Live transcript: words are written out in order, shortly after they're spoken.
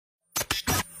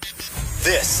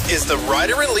This is the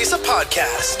Ryder and Lisa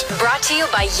podcast. Brought to you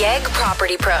by Yegg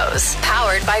Property Pros.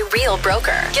 Powered by Real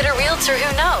Broker. Get a realtor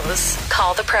who knows.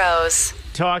 Call the pros.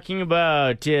 Talking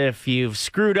about if you've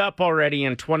screwed up already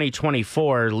in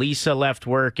 2024, Lisa left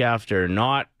work after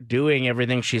not doing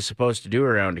everything she's supposed to do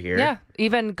around here. Yeah,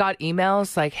 even got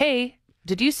emails like, hey,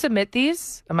 did you submit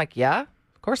these? I'm like, yeah,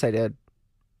 of course I did.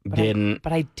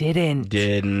 But I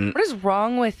didn't. What is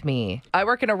wrong with me? I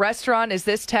work in a restaurant, is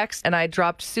this text, and I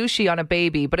dropped sushi on a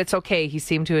baby, but it's okay. He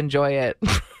seemed to enjoy it.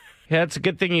 Yeah, it's a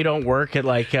good thing you don't work at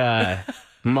like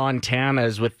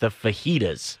Montana's with the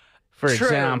fajitas, for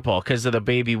example, because the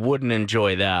baby wouldn't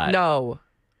enjoy that. No.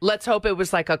 Let's hope it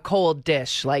was like a cold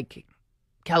dish, like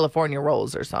California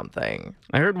rolls or something.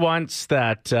 I heard once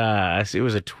that it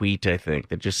was a tweet, I think,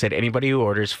 that just said anybody who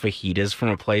orders fajitas from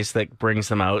a place that brings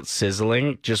them out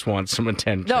sizzling just wants some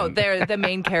attention. No, they're the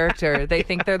main character. They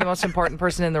think they're the most important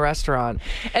person in the restaurant.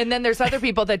 And then there's other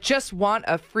people that just want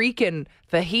a freaking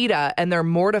fajita and they're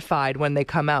mortified when they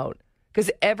come out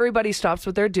because everybody stops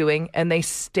what they're doing and they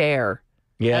stare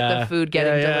at the food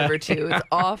getting delivered to. It's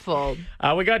awful.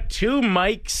 We got two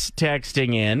Mikes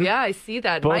texting in. Yeah, I see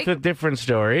that. Both with different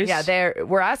stories. Yeah,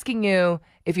 we're asking you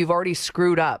if you've already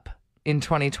screwed up in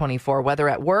 2024, whether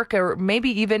at work or maybe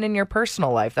even in your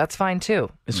personal life. That's fine too.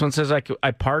 This one says,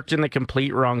 I parked in the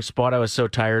complete wrong spot. I was so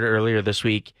tired earlier this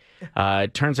week.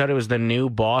 It turns out it was the new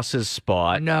boss's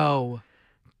spot. No.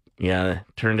 Yeah,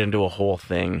 it turned into a whole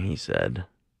thing, he said.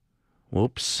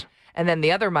 Whoops. And then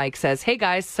the other Mike says, hey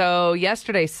guys, so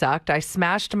yesterday sucked. I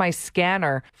smashed my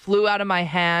scanner, flew out of my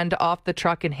hand off the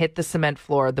truck and hit the cement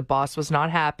floor. The boss was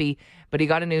not happy, but he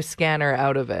got a new scanner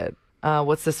out of it.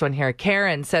 What's this one here?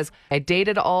 Karen says, I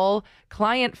dated all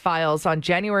client files on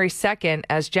January 2nd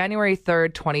as January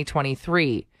 3rd,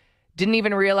 2023. Didn't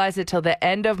even realize it till the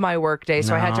end of my workday,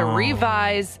 so I had to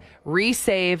revise,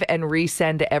 resave, and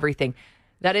resend everything.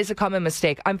 That is a common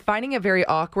mistake. I'm finding it very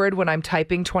awkward when I'm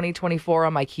typing 2024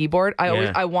 on my keyboard.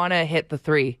 I want to hit the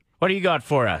 3. What do you got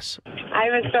for us? I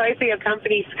have a story for your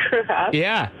company screw up.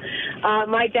 Yeah.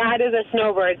 My dad is a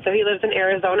snowbird, so he lives in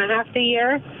Arizona half the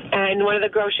year. And one of the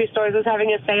grocery stores was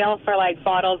having a sale for like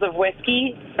bottles of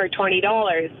whiskey for $20.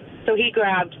 So he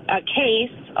grabbed a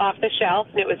case off the shelf,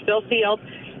 and it was still sealed.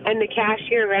 And the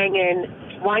cashier rang in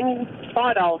one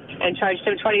bottle and charged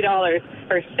him $20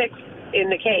 for 6 in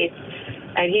the case.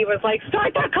 And he was like,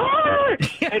 start the car!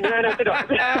 And ran out the door.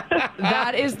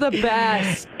 That is the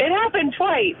best. It happened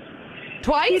twice.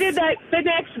 Twice? He did that the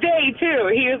next day, too.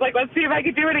 He was like, let's see if I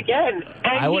could do it again.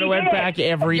 And I would have went back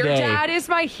every day. Your dad is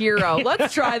my hero.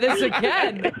 Let's try this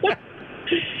again.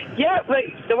 Yeah, but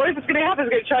the worst that's going to happen is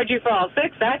going to charge you for all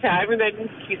 6 that time, and then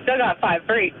you still got 5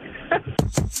 free.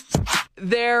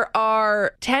 There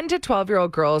are 10 to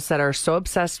 12-year-old girls that are so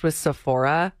obsessed with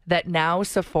Sephora that now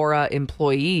Sephora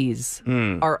employees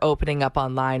are opening up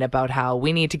online about how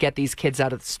we need to get these kids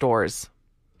out of the stores.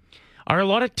 Are a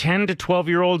lot of 10 to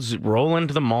 12-year-olds rolling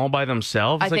to the mall by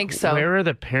themselves? I think so. Where are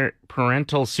the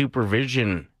parental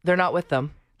supervision? They're not with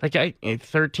them. Like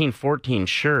 13, 14,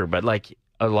 sure, but like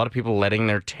a lot of people letting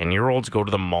their 10-year-olds go to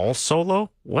the mall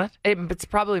solo? What? It's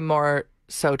probably more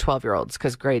so 12-year-olds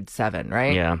because grade 7,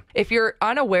 right? Yeah. If you're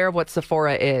unaware of what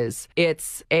Sephora is,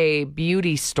 it's a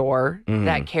beauty store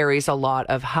that carries a lot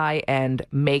of high-end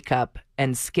makeup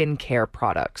and skincare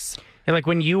products. And like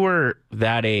when you were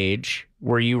that age,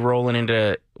 were you rolling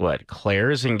into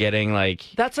Claire's and getting like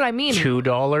that's what I mean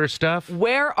 $2 stuff?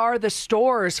 Where are the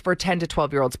stores for 10 to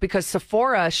 12-year-olds? Because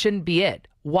Sephora shouldn't be it.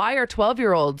 Why are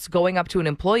 12-year-olds going up to an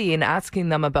employee and asking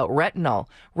them about retinol?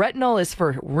 Retinol is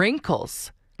for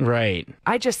wrinkles. Right.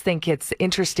 I just think it's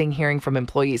interesting hearing from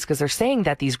employees because they're saying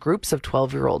that these groups of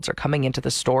 12-year-olds are coming into the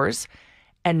stores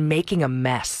and making a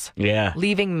mess. Yeah.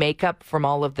 Leaving makeup from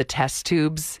all of the test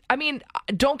tubes. I mean,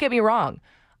 don't get me wrong.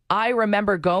 I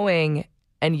remember going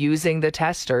and using the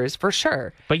testers for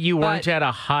sure. But you weren't at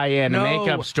a high-end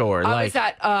makeup store. I was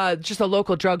at just a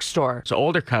local drugstore. So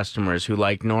older customers who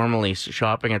like normally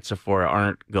shopping at Sephora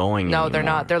aren't going No, anymore. They're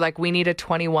not. They're like, we need a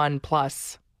 21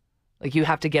 plus. Like you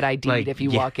have to get ID'd if you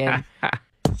walk in.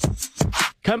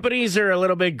 Companies are a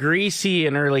little bit greasy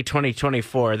in early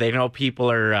 2024. They know people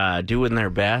are doing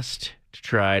their best to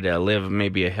try to live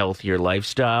maybe a healthier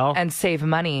lifestyle. And save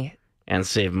money.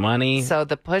 So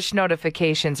the push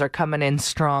notifications are coming in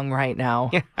strong right now.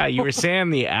 Yeah, you were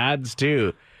saying the ads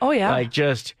too. Oh, yeah. Like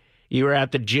just, you were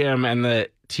at the gym and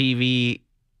the TV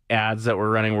ads that were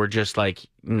running were just like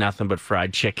nothing but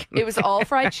fried chicken. It was all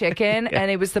fried chicken, and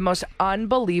it was the most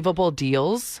unbelievable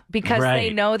deals because they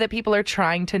know that people are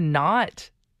trying to not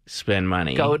spend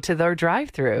money. Go to their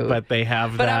drive-through. But they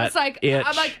have But that I was like, itch.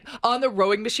 I'm like on the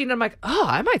rowing machine. And I'm like, oh,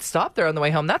 I might stop there on the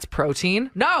way home. That's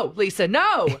protein. No, Lisa,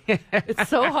 no. It's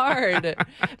so hard.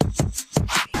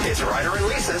 It's Ryder and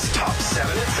Lisa's Top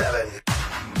 7 at 7.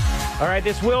 All right,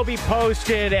 this will be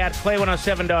posted at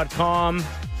play107.com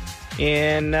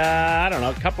in, I don't know,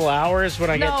 a couple hours when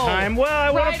I get time. Well, I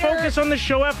want to focus on the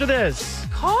show after this.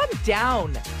 Calm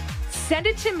down. Send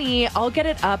it to me. I'll get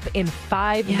it up in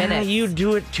 5 minutes. You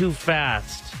do it too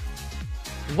fast.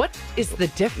 What is the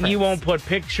difference? You won't put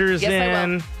pictures in. I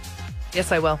will.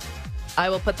 Yes, I will. I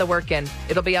will put the work in.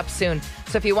 It'll be up soon.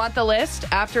 So if you want the list,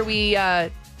 after we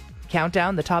count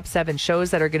down the top 7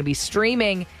 shows that are going to be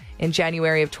streaming in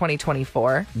January of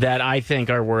 2024. That I think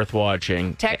are worth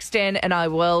watching. Text in and I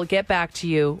will get back to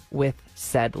you with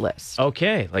said list.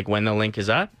 Okay, like when the link is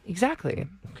up? Exactly.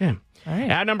 Okay. All right.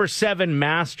 At number 7,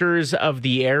 Masters of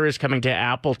the Air is coming to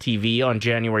Apple TV on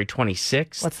January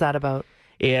 26th. What's that about?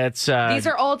 It's These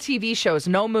are all TV shows,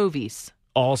 no movies.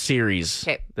 all series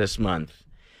this month.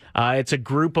 It's a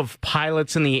group of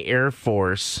pilots in the Air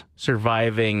Force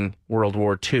surviving World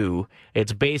War II.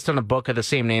 It's based on a book of the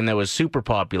same name that was super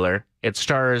popular. It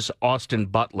stars Austin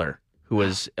Butler, who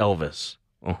was Elvis.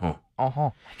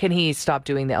 Can he stop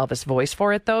doing the Elvis voice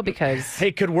for it, though? Because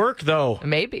It could work, though.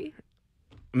 maybe.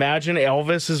 Imagine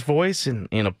Elvis's voice in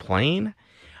a plane.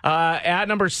 At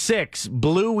number 6,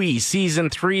 Bluey Season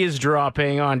 3 is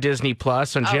dropping on Disney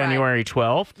Plus on January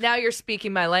 12th. Now you're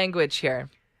speaking my language here.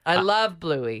 I love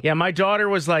Bluey. Yeah, my daughter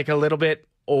was like a little bit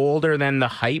older than the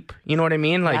hype. You know what I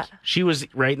mean? Like she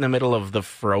was right in the middle of the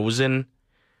Frozen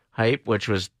hype, which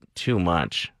was too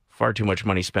much. Far too much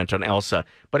money spent on Elsa.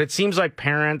 But it seems like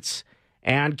parents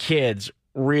and kids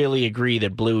really agree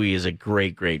that Bluey is a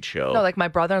great, great show. No, like my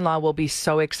brother-in-law will be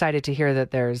so excited to hear that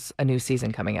there's a new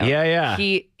season coming out. Yeah.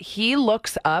 He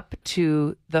looks up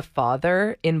to the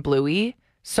father in Bluey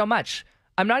so much.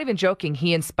 I'm not even joking.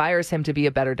 He inspires him to be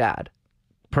a better dad.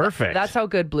 Perfect. That's how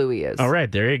good Bluey is. All right,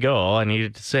 there you go. All I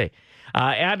needed to say.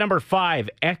 At number 5,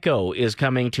 Echo is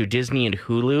coming to Disney and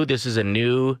Hulu. This is a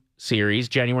new series.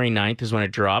 January 9th is when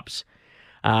it drops.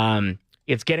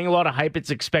 It's getting a lot of hype. It's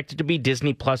expected to be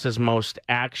Disney Plus's most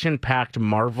action-packed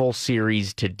Marvel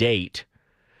series to date.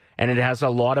 And it has a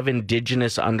lot of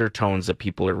indigenous undertones that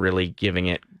people are really giving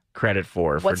it credit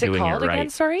for What's doing it called right. again,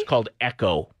 sorry? It's called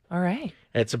Echo. All right.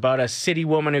 It's about a city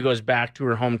woman who goes back to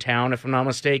her hometown, if I'm not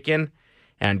mistaken,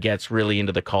 and gets really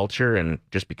into the culture and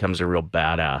just becomes a real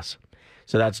badass.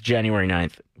 So that's January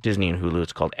 9th, Disney and Hulu.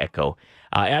 It's called Echo.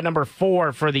 At number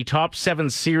 4, for the top 7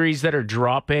 series that are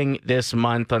dropping this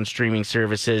month on streaming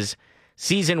services,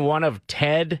 Season 1 of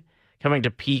Ted coming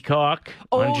to Peacock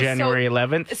on January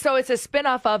 11th. So it's a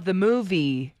spinoff of the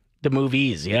movie. The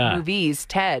movies, yeah. Movies,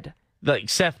 Ted. Like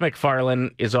Seth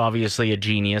MacFarlane is obviously a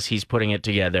genius. He's putting it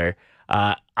together.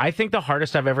 I think the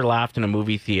hardest I've ever laughed in a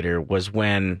movie theater was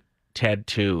when Ted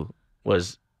 2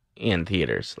 was in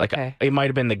theaters. Like it might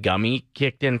have been the gummy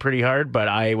kicked in pretty hard, but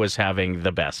I was having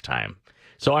the best time.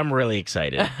 So I'm really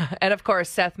excited. And of course,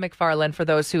 Seth MacFarlane, for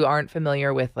those who aren't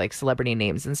familiar with like celebrity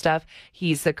names and stuff,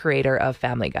 he's the creator of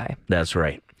Family Guy. That's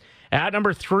right. At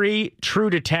number 3,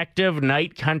 True Detective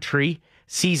Night Country.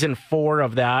 Season 4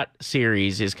 of that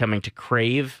series is coming to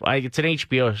Crave. It's an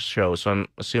HBO show, so I'm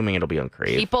assuming it'll be on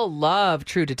Crave. People love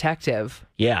True Detective.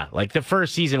 Yeah, like the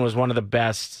first season was one of the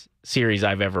best series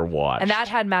I've ever watched. And that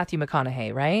had Matthew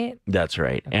McConaughey, right? That's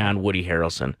right. Okay. And Woody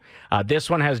Harrelson. This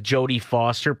one has Jodie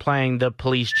Foster playing the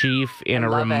police chief in a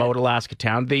remote Alaska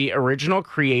town. The original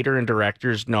creator and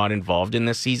director is not involved in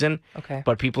this season. Okay.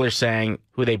 But people are saying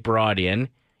who they brought in,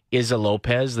 Isa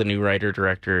Lopez, the new writer,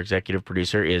 director, executive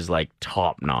producer, is like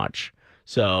top notch.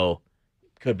 So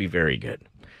could be very good.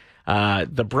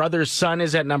 The Brother's Son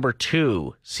is at number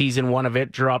 2. Season 1 of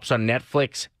it drops on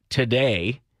Netflix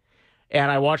today. And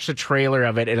I watched the trailer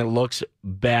of it, and it looks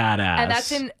badass. And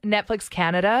that's in Netflix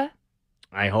Canada?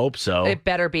 I hope so. It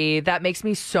better be. That makes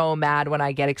me so mad when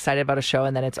I get excited about a show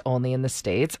and then it's only in the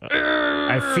States.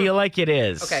 I feel like it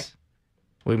is. Okay.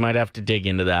 We might have to dig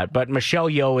into that. But Michelle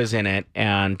Yeoh is in it,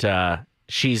 and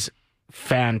she's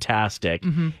fantastic.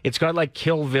 Mm-hmm. It's got like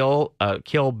Kill Bill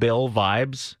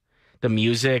vibes. The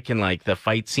music and like the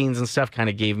fight scenes and stuff kind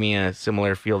of gave me a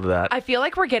similar feel to that. I feel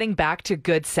like we're getting back to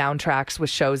good soundtracks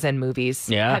with shows and movies.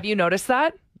 Yeah. Have you noticed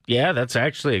that? Yeah, that's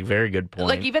actually a very good point.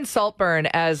 Like even Saltburn,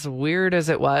 as weird as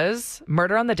it was,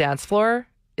 Murder on the Dance Floor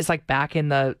is like back on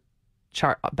the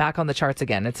charts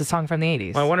again. It's a song from the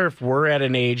 80s. Well, I wonder if we're at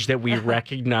an age that we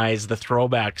recognize the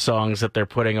throwback songs that they're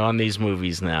putting on these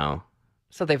movies now.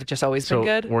 So they've just always been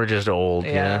good? We're just old.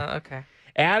 Yeah. Okay.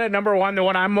 And at number 1, the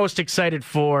one I'm most excited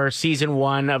for, season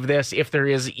 1 of this, if there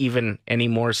is even any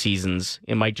more seasons,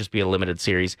 it might just be a limited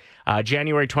series.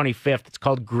 January 25th, it's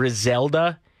called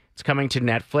Griselda. It's coming to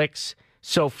Netflix.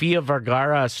 Sofia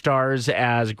Vergara stars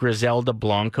as Griselda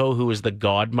Blanco, who is the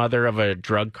godmother of a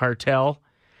drug cartel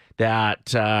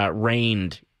that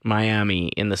reigned Miami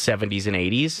in the 70s and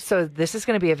 80s. So this is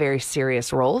going to be a very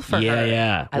serious role for her.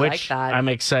 Yeah. I Which like that. I'm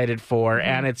excited for. Mm-hmm.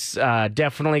 And it's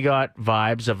definitely got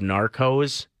vibes of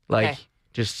Narcos,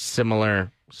 just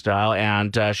similar style.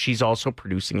 And she's also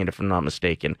producing it, if I'm not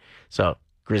mistaken. So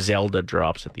Griselda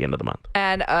drops at the end of the month.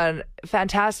 And a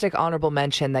fantastic honorable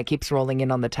mention that keeps rolling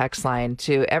in on the text line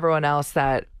to everyone else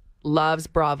that loves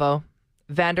Bravo.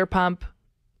 Vanderpump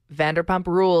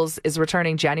Rules is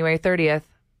returning January 30th.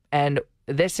 And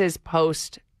this is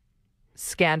post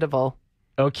Scandival.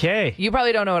 Okay. You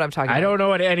probably don't know what I'm talking about. I don't know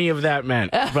what any of that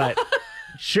meant, but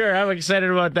sure, I'm excited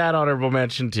about that honorable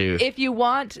mention too. If you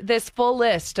want this full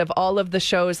list of all of the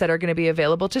shows that are going to be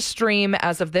available to stream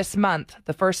as of this month,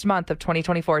 the first month of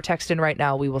 2024, text in right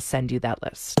now. We will send you that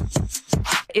list.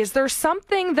 Is there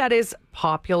something that is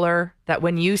popular that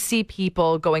when you see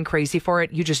people going crazy for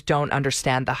it, you just don't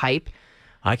understand the hype?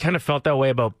 I kind of felt that way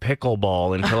about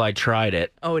pickleball until I tried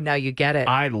it. Oh, now you get it.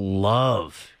 I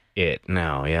love it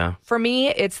now, yeah. For me,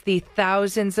 it's the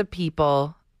thousands of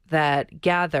people that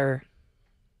gather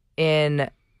in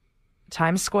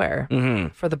Times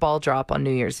Square for the ball drop on New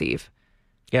Year's Eve.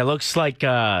 Yeah, it looks like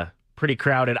pretty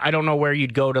crowded. I don't know where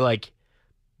you'd go to,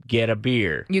 get a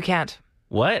beer. You can't.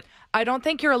 What? I don't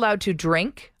think you're allowed to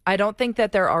drink. I don't think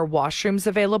that there are washrooms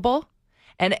available.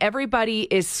 And everybody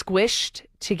is squished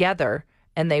together.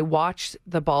 And they watch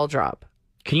the ball drop.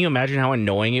 Can you imagine how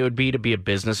annoying it would be to be a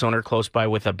business owner close by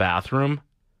with a bathroom?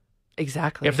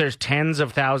 Exactly. If there's tens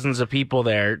of thousands of people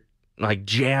there,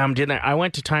 jammed in there. I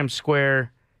went to Times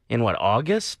Square in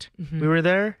August? Mm-hmm. We were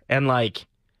there. And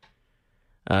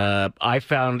I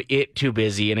found it too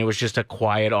busy and it was just a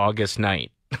quiet August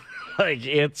night.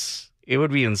 It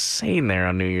would be insane there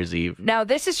on New Year's Eve. Now,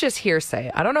 this is just hearsay.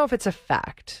 I don't know if it's a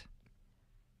fact.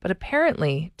 But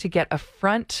apparently, to get a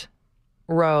front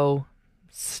row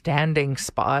standing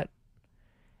spot,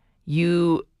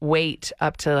 you wait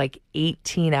up to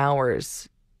 18 hours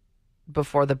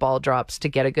before the ball drops to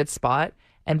get a good spot.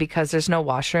 And because there's no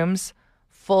washrooms,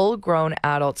 full grown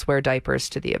adults wear diapers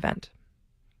to the event.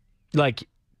 That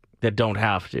don't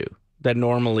have to, that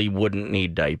normally wouldn't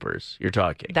need diapers, you're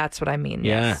talking. That's what I mean.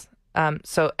 Yeah. Yes.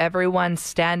 So everyone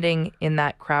standing in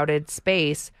that crowded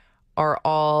space are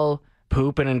all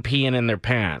pooping and peeing in their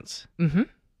pants. Mm-hmm.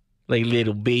 Like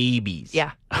little babies.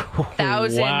 Yeah.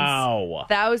 Wow.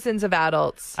 Thousands of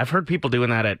adults. I've heard people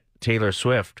doing that at Taylor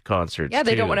Swift concerts. Yeah,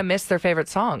 they too. don't want to miss their favorite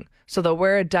song. So they'll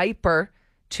wear a diaper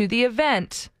to the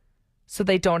event so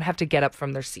they don't have to get up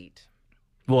from their seat.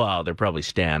 Well, they're probably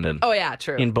standing. Oh, yeah,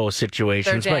 true. In both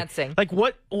situations. They're dancing.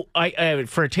 What?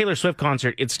 For a Taylor Swift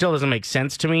concert, it still doesn't make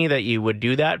sense to me that you would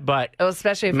do that, but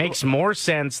especially if it makes more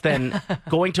sense than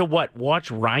going to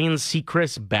watch Ryan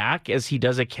Seacrest back as he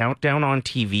does a countdown on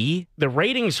TV. The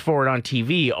ratings for it on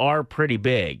TV are pretty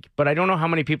big, but I don't know how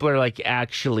many people are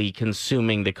actually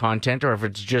consuming the content or if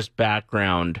it's just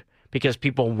background. Because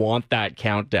people want that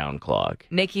countdown clock.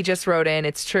 Nikki just wrote in,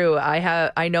 it's true.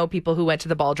 I know people who went to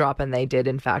the ball drop and they did,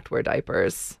 in fact, wear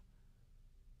diapers.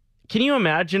 Can you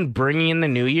imagine bringing in the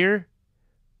new year?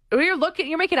 You're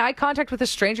making eye contact with a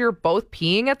stranger. You're both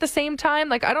peeing at the same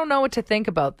time. I don't know what to think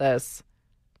about this.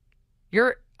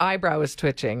 Your eyebrow is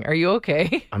twitching. Are you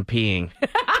okay? I'm peeing.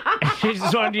 I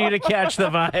just wanted you to catch the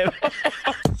vibe.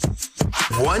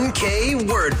 1K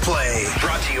wordplay.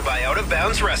 Brought to you by Out of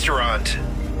Bounds Restaurant.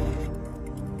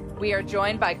 We are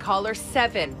joined by caller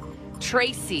 7,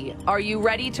 Tracy. Are you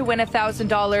ready to win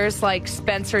 $1,000 like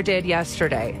Spencer did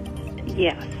yesterday?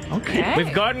 Yes. Okay.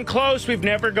 We've gotten close. We've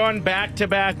never gone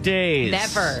back-to-back days.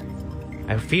 Never.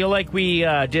 I feel like we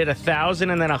did 1,000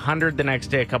 and then 100 the next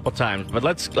day a couple times. But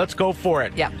let's go for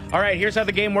it. Yeah. All right, here's how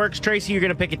the game works. Tracy, you're going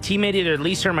to pick a teammate, either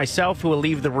Lisa or myself, who will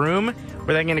leave the room.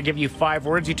 We're then going to give you 5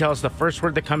 words. You tell us the first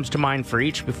word that comes to mind for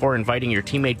each before inviting your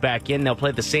teammate back in. They'll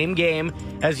play the same game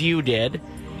as you did.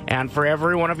 And for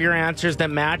every one of your answers that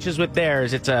matches with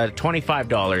theirs, it's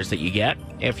 $25 that you get.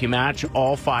 If you match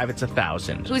all 5, it's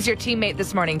 $1,000. Who's your teammate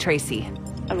this morning, Tracy?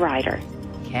 A rider.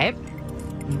 Okay.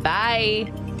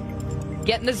 Bye.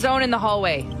 Get in the zone in the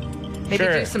hallway. Maybe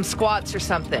do some squats or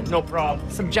something. No problem.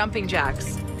 Some jumping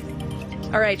jacks.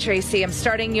 All right, Tracy, I'm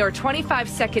starting your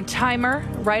 25-second timer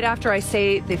right after I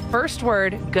say the first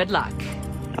word. Good luck.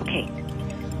 Okay.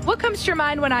 What comes to your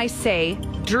mind when I say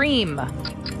dream?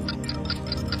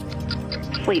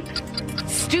 Sleep.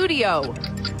 Studio.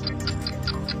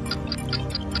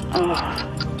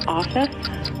 Office.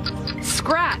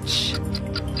 Scratch.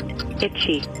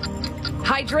 Itchy.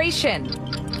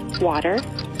 Hydration. Water.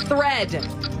 Thread.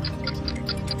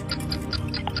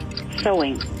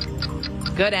 Sewing.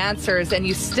 Good answers, and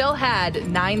you still had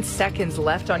 9 seconds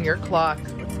left on your clock.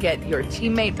 Let's get your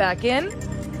teammate back in.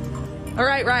 All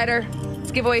right, Ryder,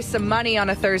 let's give away some money on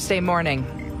a Thursday morning.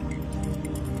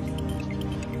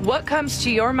 What comes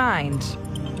to your mind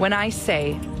when I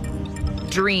say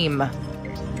dream?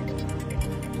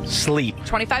 Sleep.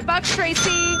 $25, Tracy.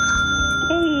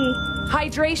 Hey.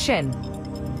 Hydration.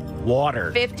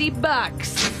 Water. $50.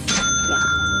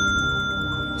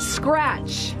 Yeah.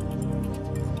 Scratch.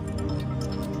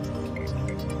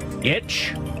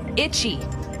 Itch. Itchy.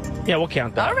 Yeah, we'll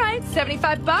count that. All right,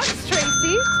 $75,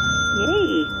 Tracy.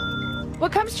 Yay.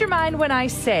 What comes to your mind when I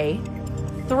say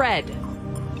thread?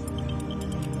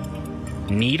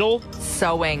 Needle.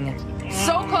 Sewing.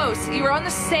 So close. You were on the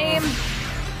same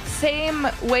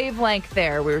wavelength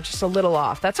there. We were just a little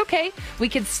off. That's okay. We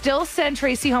can still send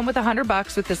Tracy home with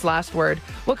 $100 with this last word.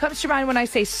 What comes to your mind when I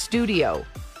say studio?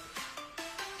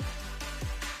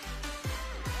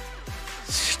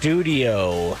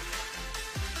 Studio.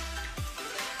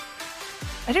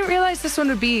 I didn't realize this one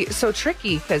would be so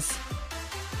tricky because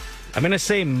I'm going to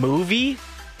say movie.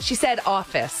 she said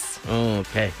office. Oh,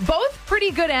 okay. Both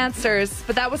pretty good answers,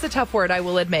 but that was a tough word, I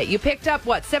will admit. You picked up,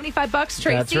 what, $75,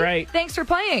 Tracy? That's right. Thanks for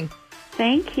playing.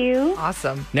 Thank you.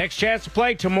 Awesome. Next chance to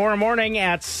play tomorrow morning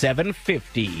at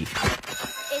 7:50.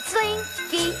 It's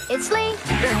Slinky, it's Slinky.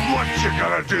 And what you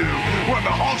gonna do when the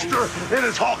Hulkster and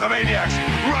his Hulkamaniacs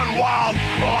run wild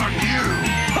on you?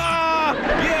 Ah,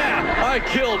 yeah, I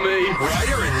kill me.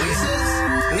 Ryder and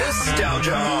Lisa's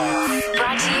Nostalgia Off.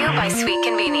 Brought to you by Sweet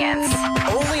Convenience.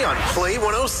 Only on Play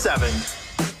 107.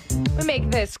 We make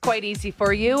this quite easy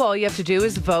for you. All you have to do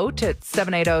is vote at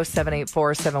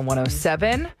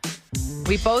 780-784-7107.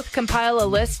 We both compile a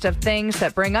list of things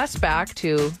that bring us back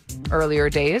to earlier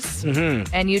days.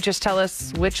 And you just tell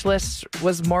us which list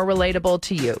was more relatable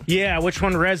to you. Yeah, which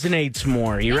one resonates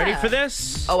more? You ready Yeah. for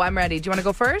this? Oh, I'm ready. Do you want to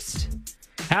go first?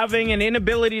 Having an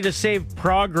inability to save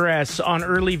progress on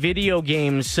early video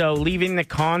games, so leaving the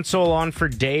console on for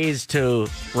days to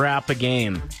wrap a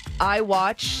game. I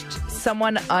watched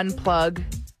someone unplug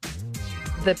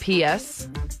the PS,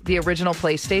 the original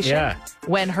PlayStation, Yeah.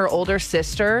 when her older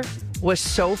sister was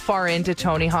so far into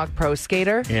Tony Hawk Pro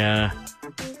Skater. Yeah.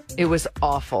 It was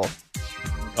awful.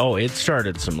 Oh, it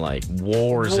started some like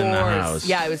wars in the house.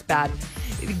 Yeah, it was bad.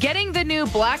 Getting the new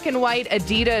black and white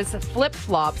Adidas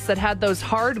flip-flops that had those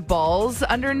hard balls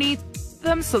underneath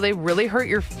them, so they really hurt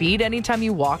your feet anytime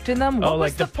you walked in them. What Oh,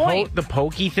 was like the point? the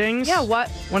pokey things? Yeah,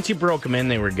 what? Once you broke them in,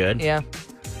 they were good. Yeah.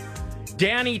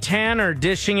 Danny Tanner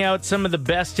dishing out some of the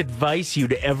best advice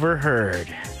you'd ever heard.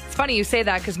 It's funny you say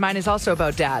that because mine is also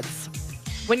about dads.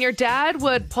 When your dad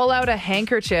would pull out a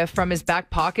handkerchief from his back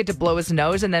pocket to blow his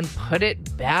nose and then put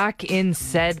it back in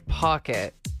said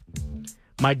pocket.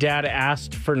 My dad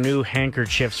asked for new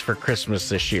handkerchiefs for Christmas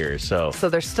this year, so So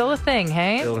there's still a thing,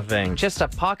 hey? still a thing. Just a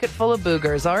pocket full of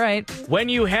boogers, all right. When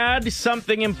you had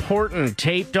something important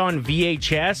taped on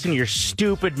VHS and your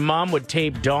stupid mom would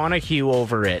tape Donahue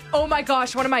over it. Oh my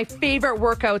gosh, one of my favorite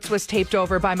workouts was taped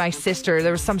over by my sister.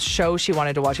 There was some show she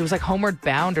wanted to watch. It was like Homeward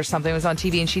Bound or something. It was on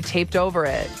TV and she taped over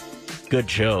it. Good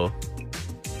show.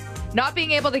 Not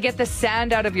being able to get the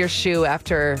sand out of your shoe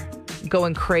after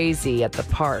going crazy at the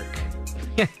park.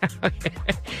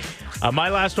 My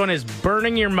last one is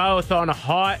burning your mouth on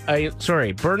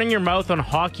burning your mouth on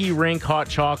hockey rink hot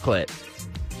chocolate.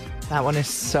 That one is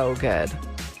so good.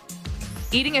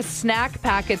 Eating a snack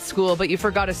pack at school, but you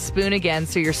forgot a spoon again,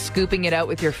 so you're scooping it out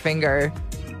with your finger.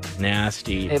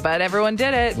 Nasty. But everyone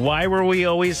did it. Why were we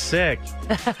always sick?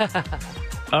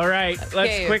 All right,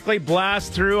 let's Okay. quickly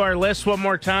blast through our list one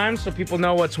more time so people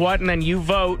know what's what, and then you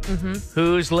vote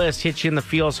whose list hits you in the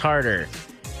feels harder.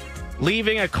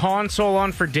 Leaving a console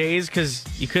on for days because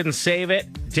you couldn't save it.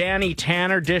 Danny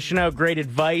Tanner dishing out great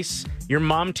advice. Your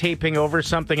mom taping over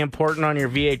something important on your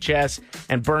VHS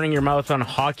and burning your mouth on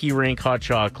hockey rink hot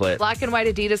chocolate. Black and white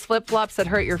Adidas flip-flops that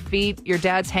hurt your feet. Your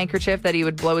dad's handkerchief that he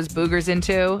would blow his boogers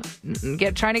into.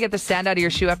 Trying to get the sand out of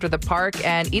your shoe after the park.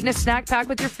 And eating a snack pack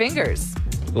with your fingers.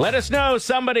 Let us know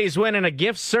somebody's winning a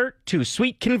gift cert to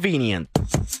Sweet Convenience.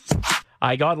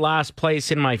 I got last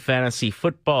place in my fantasy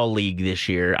football league this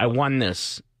year. I won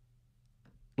this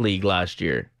league last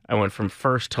year. I went from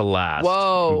first to last.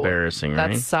 Whoa. Embarrassing,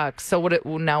 right? That sucks. So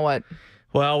now what?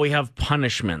 Well, we have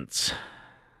punishments.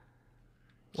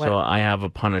 What? So I have a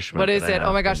punishment. What is that I it? have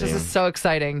Oh my to gosh, this do. is so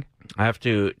exciting. I have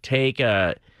to take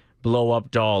a blow-up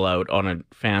doll out on a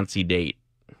fancy date.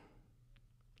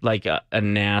 Like a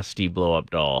nasty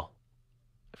blow-up doll.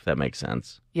 if that makes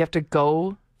sense. You have to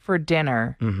go for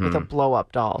dinner with a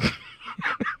blow-up doll.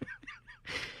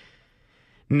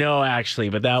 No, actually,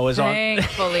 but that was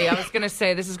Thankfully. I was going to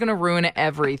say, this is going to ruin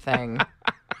everything.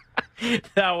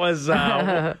 that was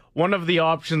one of the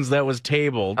options that was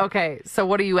tabled. Okay, so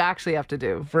what do you actually have to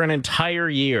do? For an entire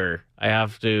year, I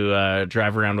have to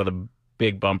drive around with a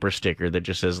big bumper sticker that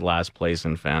just says last place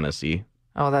in fantasy.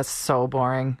 Oh, that's so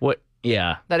boring. What?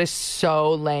 Yeah. That is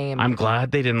so lame. I'm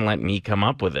glad they didn't let me come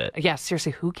up with it. Yeah,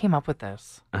 seriously, who came up with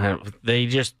this? They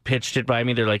just pitched it by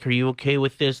me. They're like, are you okay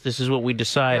with this? This is what we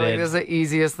decided. Like, this is the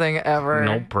easiest thing ever.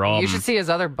 No problem. You should see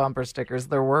his other bumper stickers.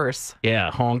 They're worse.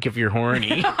 Yeah, honk if you're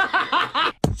horny.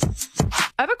 I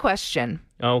have a question.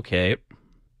 Okay.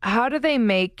 How do they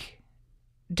make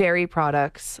dairy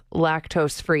products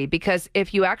lactose free? Because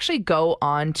if you actually go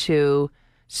on to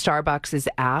Starbucks'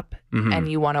 app and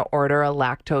you want to order a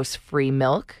lactose free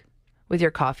milk with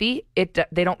your coffee,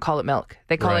 they don't call it milk.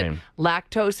 They call it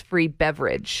lactose free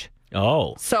beverage.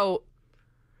 Oh. So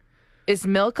is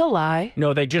milk a lie?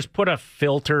 No, they just put a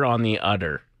filter on the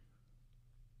udder.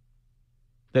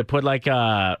 They put like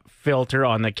a filter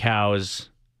on the cow's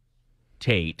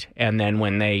taint, and then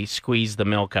when they squeeze the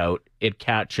milk out, it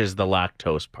catches the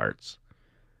lactose parts.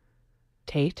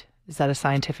 Taint? Is that a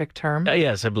scientific term?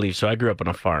 Yes, I believe so. I grew up on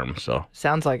a farm, so.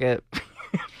 Sounds like it.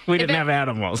 We didn't have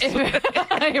animals.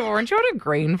 Weren't you on a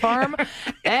grain farm?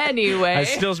 Anyway. I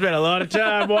still spent a lot of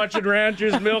time watching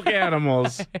ranchers milk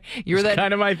animals. It's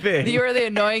kind of my thing. You were the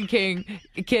annoying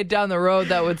kid down the road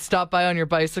that would stop by on your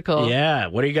bicycle. Yeah,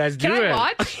 what are you guys doing? Can I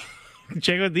watch?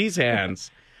 Check out these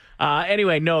hands.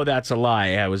 Anyway, no, that's a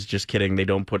lie. I was just kidding. They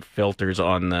don't put filters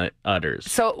on the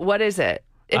udders. So what is it?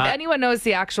 If anyone knows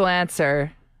the actual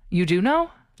answer, you do know?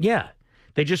 Yeah.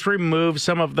 They just remove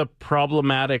some of the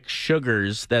problematic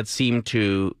sugars that seem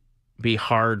to be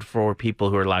hard for people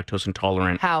who are lactose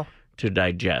intolerant How? to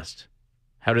digest.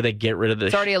 How do they get rid of this?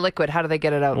 It's already a liquid. How do they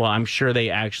get it out? Well, I'm sure they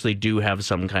actually do have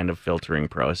some kind of filtering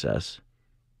process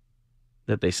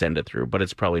that they send it through, but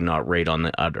it's probably not right on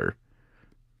the udder.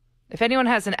 If anyone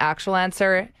has an actual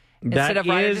answer, instead of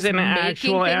Ryder just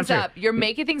making things up, you're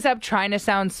making things up trying to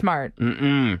sound smart.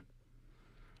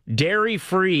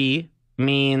 Dairy-free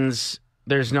means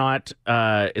there's not,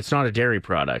 it's not a dairy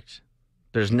product.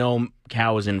 There's no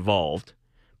cows involved,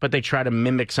 but they try to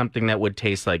mimic something that would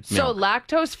taste like milk. So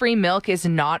lactose-free milk is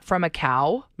not from a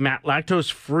cow?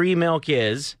 Lactose-free milk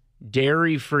is.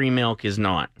 Dairy-free milk is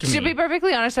not. To be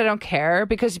perfectly honest, I don't care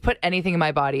because you put anything in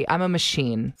my body. I'm a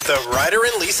machine. The Ryder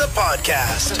and Lisa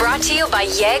Podcast. Brought to you by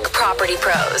Yegg Property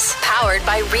Pros. Powered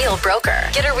by Real Broker.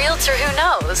 Get a realtor who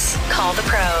knows. Call the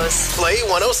pros. Play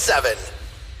 107.